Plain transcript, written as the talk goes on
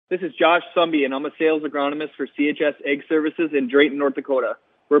This is Josh Sumby, and I'm a sales agronomist for CHS Ag Services in Drayton, North Dakota.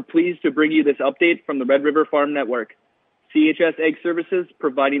 We're pleased to bring you this update from the Red River Farm Network. CHS Ag Services,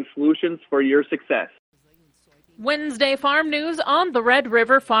 providing solutions for your success. Wednesday Farm News on the Red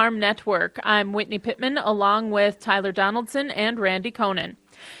River Farm Network. I'm Whitney Pittman along with Tyler Donaldson and Randy Conan.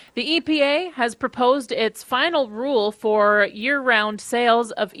 The EPA has proposed its final rule for year-round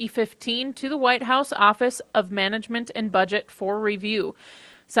sales of E15 to the White House Office of Management and Budget for review.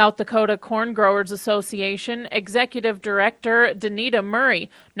 South Dakota Corn Growers Association Executive Director Danita Murray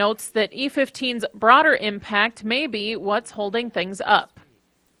notes that E15's broader impact may be what's holding things up.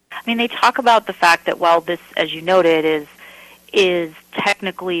 I mean, they talk about the fact that while this, as you noted, is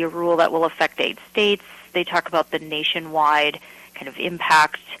technically a rule that will affect 8 states, they talk about the nationwide kind of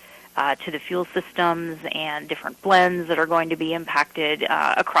impact to the fuel systems and different blends that are going to be impacted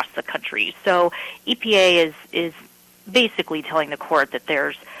across the country. So EPA is basically telling the court that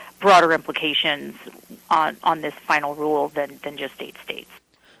there's broader implications on this final rule than just 8 states.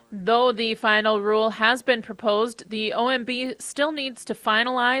 Though the final rule has been proposed, the OMB still needs to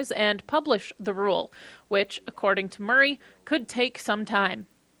finalize and publish the rule, which, according to Murray, could take some time.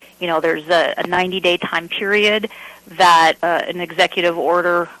 You know, there's a 90-day time period that an executive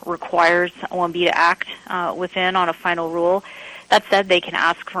order requires OMB to act within on a final rule. That said, they can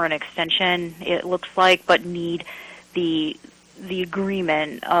ask for an extension, it looks like, but need the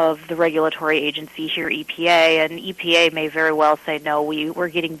agreement of the regulatory agency here, EPA, and EPA may very well say, no, we're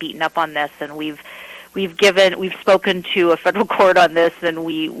getting beaten up on this, and we've spoken to a federal court on this, and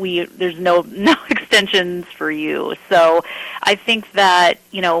there's no extensions for you. So I think that,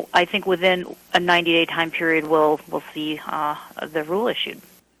 I think within a 90-day time period we'll see the rule issued.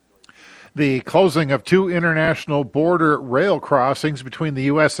 The closing of 2 international border rail crossings between the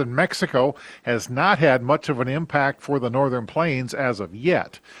U.S. and Mexico has not had much of an impact for the Northern Plains as of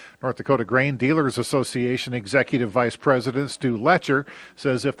yet. North Dakota Grain Dealers Association Executive Vice President Stu Letcher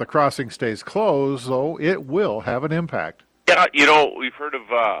says if the crossing stays closed, though, it will have an impact. Yeah, we've heard of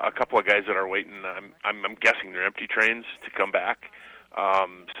a couple of guys that are waiting. I'm guessing they're empty trains to come back.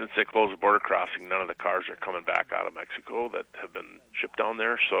 Since they closed the border crossing, none of the cars are coming back out of Mexico that have been shipped down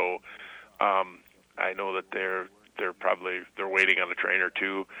there. So I know that they're waiting on a train or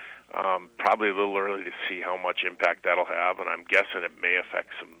two. Probably a little early to see how much impact that'll have, and I'm guessing it may affect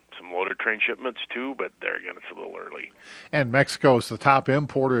some loaded train shipments too, but there again, it's a little early. And Mexico is the top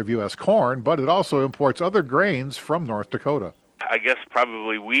importer of U.S. corn, but it also imports other grains from North Dakota. I guess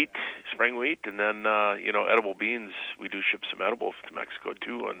probably wheat, spring wheat, and then, edible beans. We do ship some edibles to Mexico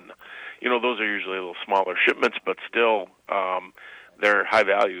too, and, those are usually a little smaller shipments, but still, they're high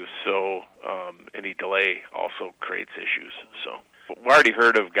value, so any delay also creates issues. So we've already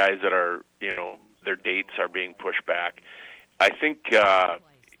heard of guys that are, their dates are being pushed back. I think,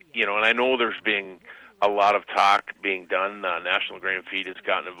 and I know there's been a lot of talk being done. National Grain Feed has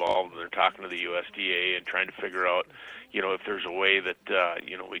gotten involved, and they're talking to the USDA and trying to figure out, if there's a way that,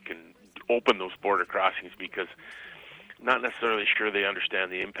 we can open those border crossings, because not necessarily sure they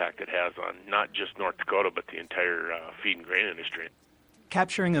understand the impact it has on not just North Dakota, but the entire feed and grain industry.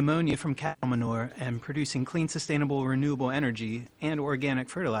 Capturing ammonia from cattle manure and producing clean, sustainable, renewable energy and organic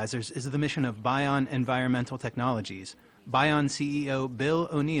fertilizers is the mission of Bion Environmental Technologies. Bion CEO Bill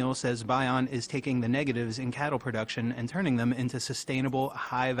O'Neill says Bion is taking the negatives in cattle production and turning them into sustainable,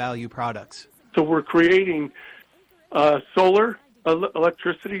 high-value products. So we're creating solar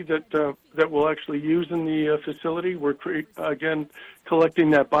electricity that we'll actually use in the facility. We're collecting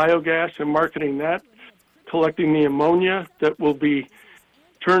that biogas and marketing that, collecting the ammonia that will be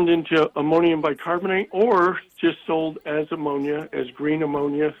turned into ammonium bicarbonate or just sold as ammonia, as green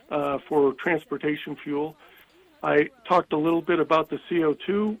ammonia for transportation fuel. I talked a little bit about the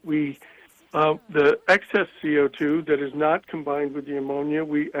CO2. The excess CO2 that is not combined with the ammonia,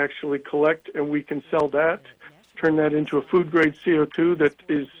 we actually collect and we can sell that, turn that into a food-grade CO2 that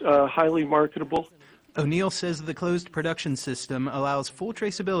is highly marketable. O'Neill says the closed production system allows full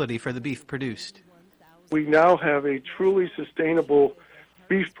traceability for the beef produced. We now have a truly sustainable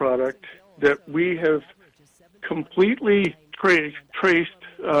beef product that we have completely traced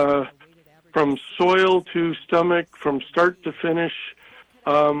from soil to stomach, from start to finish,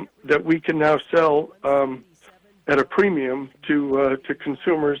 that we can now sell at a premium to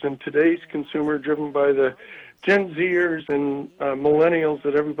consumers. And today's consumer, driven by the Gen Zers and millennials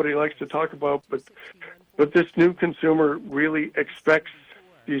that everybody likes to talk about, but this new consumer really expects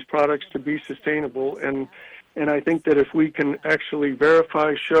these products to be sustainable. And I think that if we can actually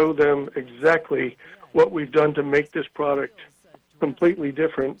verify, show them exactly what we've done to make this product completely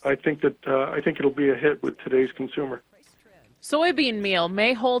different, I think it'll be a hit with today's consumer. Soybean meal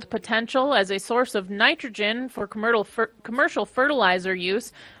may hold potential as a source of nitrogen for commercial fertilizer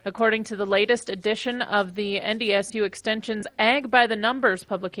use, according to the latest edition of the NDSU Extension's Ag by the Numbers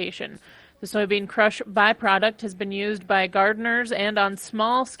publication. The soybean crush byproduct has been used by gardeners and on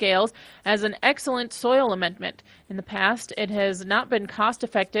small scales as an excellent soil amendment. In the past, it has not been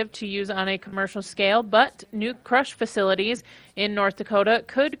cost-effective to use on a commercial scale, but new crush facilities in North Dakota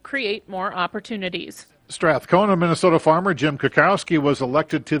could create more opportunities. Strathcona, Minnesota farmer Jim Kukowski was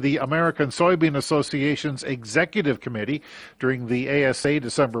elected to the American Soybean Association's Executive Committee during the ASA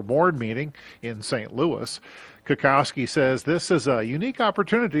December board meeting in St. Louis. Kukowski says this is a unique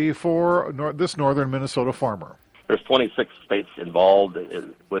opportunity for this northern Minnesota farmer. There's 26 states involved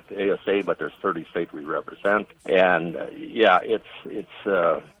with ASA, but there's 30 states we represent. And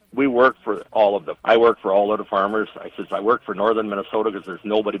we work for all of them. I work for all of the farmers. I work for northern Minnesota because there's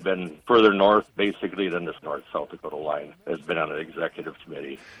nobody been further north, basically, than this North-South Dakota line has been on an executive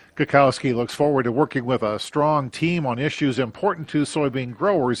committee. Kukowski looks forward to working with a strong team on issues important to soybean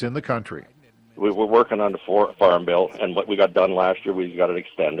growers in the country. We're working on the farm bill, and what we got done last year, we got it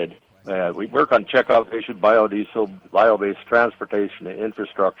extended. We work on checkoff issued biodiesel, bio-based transportation,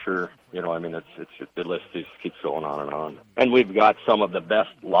 infrastructure. The list just keeps going on and on. And we've got some of the best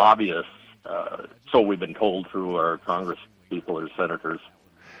lobbyists, so we've been told through our Congress people or senators.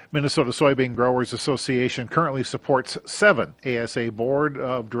 Minnesota Soybean Growers Association currently supports 7 ASA Board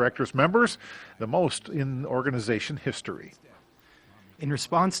of Directors members, the most in organization history. In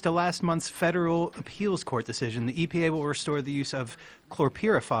response to last month's federal appeals court decision, the EPA will restore the use of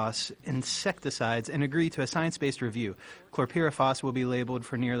chlorpyrifos insecticides and agree to a science-based review. Chlorpyrifos will be labeled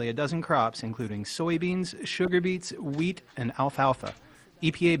for nearly a dozen crops, including soybeans, sugar beets, wheat, and alfalfa.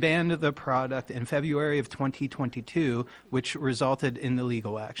 EPA banned the product in February of 2022, which resulted in the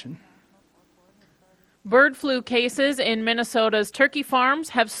legal action. Bird flu cases in Minnesota's turkey farms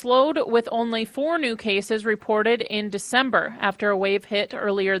have slowed, with only 4 new cases reported in December after a wave hit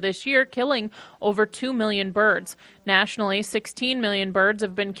earlier this year, killing over 2 million birds. Nationally, 16 million birds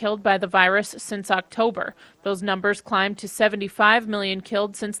have been killed by the virus since October. Those numbers climbed to 75 million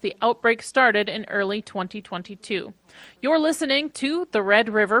killed since the outbreak started in early 2022. You're listening to the Red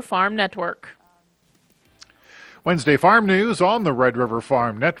River Farm Network. Wednesday Farm News on the Red River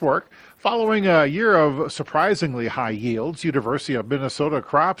Farm Network. Following a year of surprisingly high yields, University of Minnesota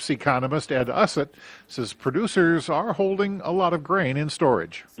crops economist Ed Ussett says producers are holding a lot of grain in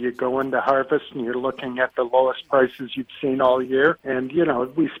storage. You go into harvest and you're looking at the lowest prices you've seen all year. And,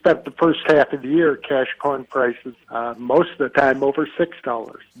 we spent the first half of the year cash corn prices most of the time over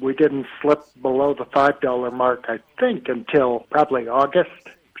 $6. We didn't slip below the $5 mark, I think, until probably August.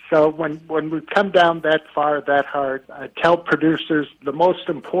 So when we come down that far, that hard, I tell producers the most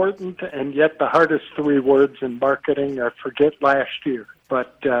important and yet the hardest 3 words in marketing are forget last year.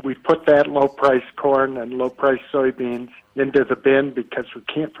 But we put that low-priced corn and low-priced soybeans into the bin because we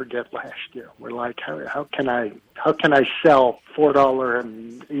can't forget last year. We're like, how can I sell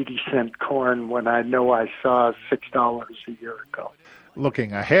 $4.80 corn when I know I saw $6 a year ago?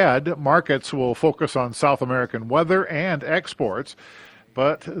 Looking ahead, markets will focus on South American weather and exports.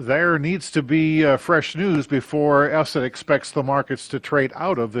 But there needs to be fresh news before Ussett expects the markets to trade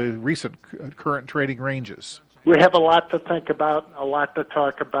out of the recent current trading ranges. We have a lot to think about, a lot to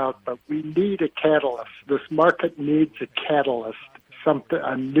talk about, but we need a catalyst. This market needs a catalyst,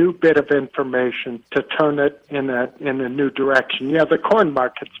 a new bit of information to turn it in a new direction. The corn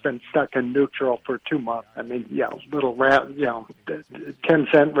market's been stuck in neutral for 2 months. Little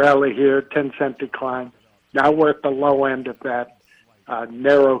 10-cent rally here, 10-cent decline. Now we're at the low end of that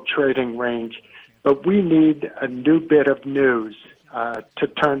narrow trading range, but we need a new bit of news to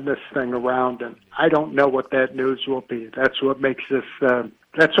turn this thing around, and I don't know what that news will be. That's what makes this.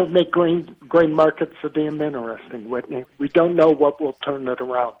 That's what makes grain markets so damn interesting, Whitney. We don't know what will turn it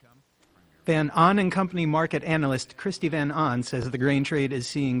around. Van On & Company market analyst Christy Van On says the grain trade is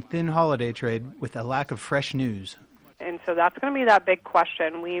seeing thin holiday trade with a lack of fresh news. And so that's going to be that big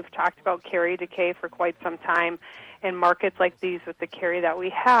question. We've talked about carry decay for quite some time. In markets like these with the carry that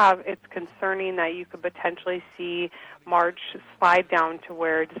we have, it's concerning that you could potentially see March slide down to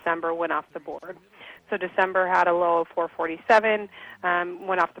where December went off the board. So December had a low of 447,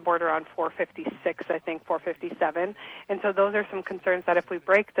 went off the board around 456, I think 457. And so those are some concerns that if we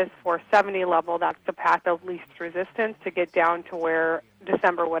break this 470 level, that's the path of least resistance to get down to where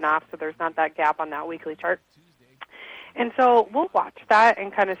December went off, so there's not that gap on that weekly chart. And so we'll watch that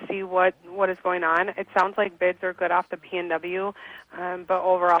and kind of see what is going on. It sounds like bids are good off the P&W, but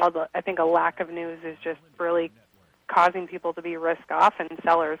overall, I think a lack of news is just really causing people to be risk off and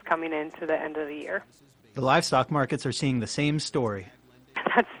sellers coming into the end of the year. The livestock markets are seeing the same story.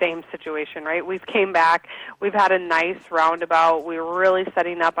 That same situation, right? We've came back. We've had a nice roundabout. We're really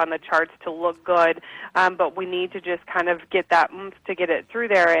setting up on the charts to look good, but we need to just kind of get that oomph to get it through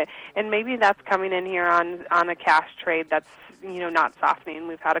there. And maybe that's coming in here on a cash trade that's not softening.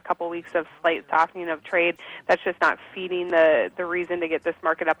 We've had a couple weeks of slight softening of trade. That's just not feeding the reason to get this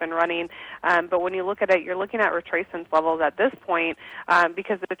market up and running. But when you look at it, you're looking at retracement levels at this point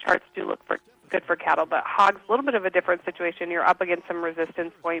because the charts do look good for cattle, but hogs, a little bit of a different situation. You're up against some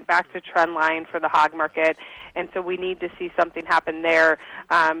resistance point, back to trend line for the hog market, and so we need to see something happen there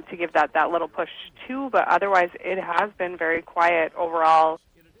to give that little push too, but otherwise it has been very quiet overall.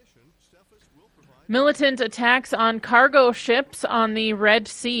 Militant attacks on cargo ships on the Red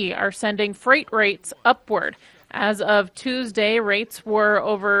Sea are sending freight rates upward. As of Tuesday, rates were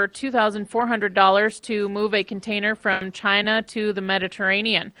over $2,400 to move a container from China to the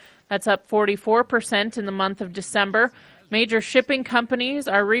Mediterranean. That's up 44% in the month of December. Major shipping companies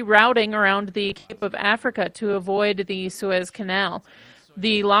are rerouting around the Cape of Africa to avoid the Suez Canal.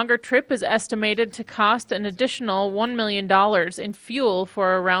 The longer trip is estimated to cost an additional $1 million in fuel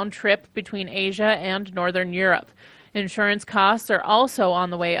for a round trip between Asia and Northern Europe. Insurance costs are also on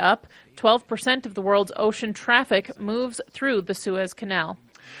the way up. 12% of the world's ocean traffic moves through the Suez Canal.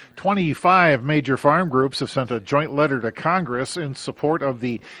 25 major farm groups have sent a joint letter to Congress in support of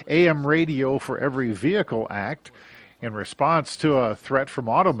the AM Radio for Every Vehicle Act. In response to a threat from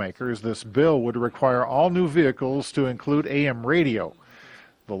automakers, this bill would require all new vehicles to include AM radio.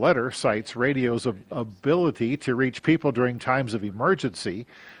 The letter cites radio's ability to reach people during times of emergency.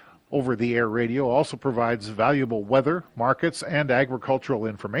 Over-the-air radio also provides valuable weather, markets, and agricultural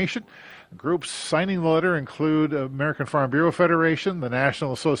information. Groups signing the letter include American Farm Bureau Federation, the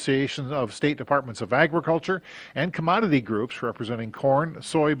National Association of State Departments of Agriculture, and commodity groups representing corn,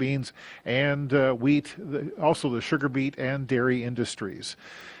 soybeans, and wheat, also the sugar beet and dairy industries.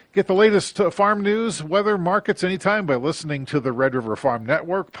 Get the latest farm news, weather, markets anytime by listening to the Red River Farm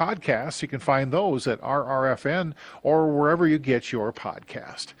Network podcasts. You can find those at RRFN or wherever you get your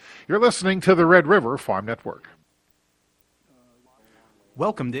podcast. You're listening to the Red River Farm Network.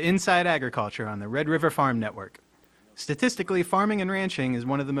 Welcome to Inside Agriculture on the Red River Farm Network. Statistically, farming and ranching is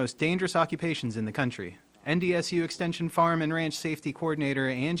one of the most dangerous occupations in the country. NDSU Extension Farm and Ranch Safety Coordinator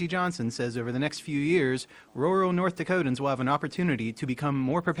Angie Johnson says over the next few years, rural North Dakotans will have an opportunity to become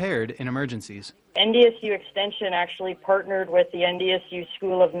more prepared in emergencies. NDSU Extension actually partnered with the NDSU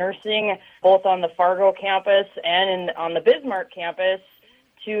School of Nursing, both on the Fargo campus and on the Bismarck campus,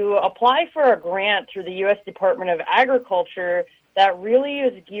 to apply for a grant through the U.S. Department of Agriculture that really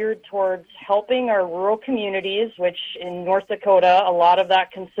is geared towards helping our rural communities, which in North Dakota, a lot of that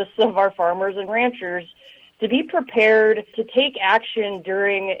consists of our farmers and ranchers, to be prepared to take action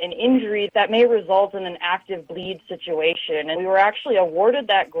during an injury that may result in an active bleed situation. And we were actually awarded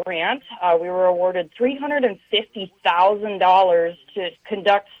that grant. We were awarded $350,000 to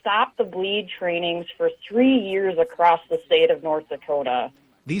conduct Stop the Bleed trainings for 3 years across the state of North Dakota.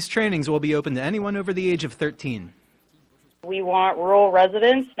 These trainings will be open to anyone over the age of 13. We want rural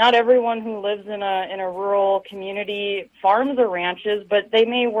residents. Not everyone who lives in a rural community farms or ranches, but they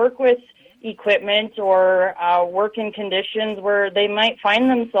may work with equipment or work in conditions where they might find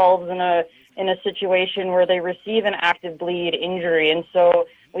themselves in a situation where they receive an active bleed injury. And so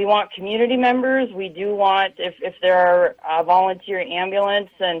we want community members. We do want, if there are volunteer ambulance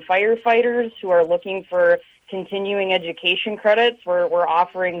and firefighters who are looking for continuing education credits, we're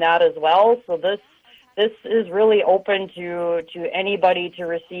offering that as well. So this is really open to anybody to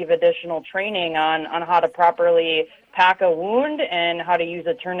receive additional training on how to properly pack a wound and how to use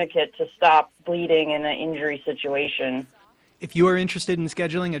a tourniquet to stop bleeding in an injury situation. If you are interested in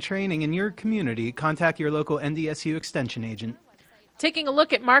scheduling a training in your community, contact your local NDSU Extension agent. Taking a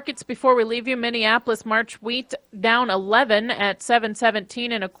look at markets before we leave you, Minneapolis March wheat down 11 at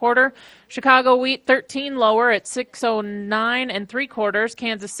 $7.17 1/4. Chicago wheat 13 lower at $6.09 3/4.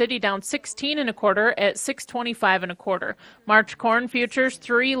 Kansas City down 16 1/4 at $6.25 1/4. March corn futures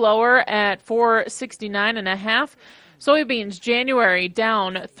 3 lower at $4.69 1/2. Soybeans January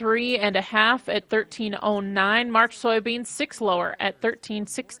down 3 1/2 at $13.09. March soybeans 6 lower at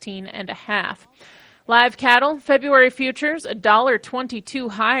 $13.16 1/2. Live cattle, February futures, $1.22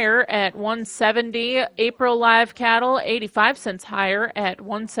 higher at $170. April live cattle, 85 cents higher at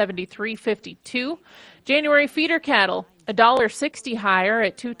 $173.52. January feeder cattle, $1.60 higher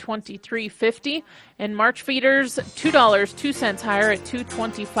at $223.50. And March feeders, $2.02 higher at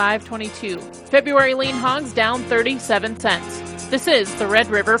 $225.22. February lean hogs down 37 cents. This is the Red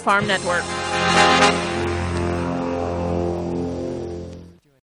River Farm Network.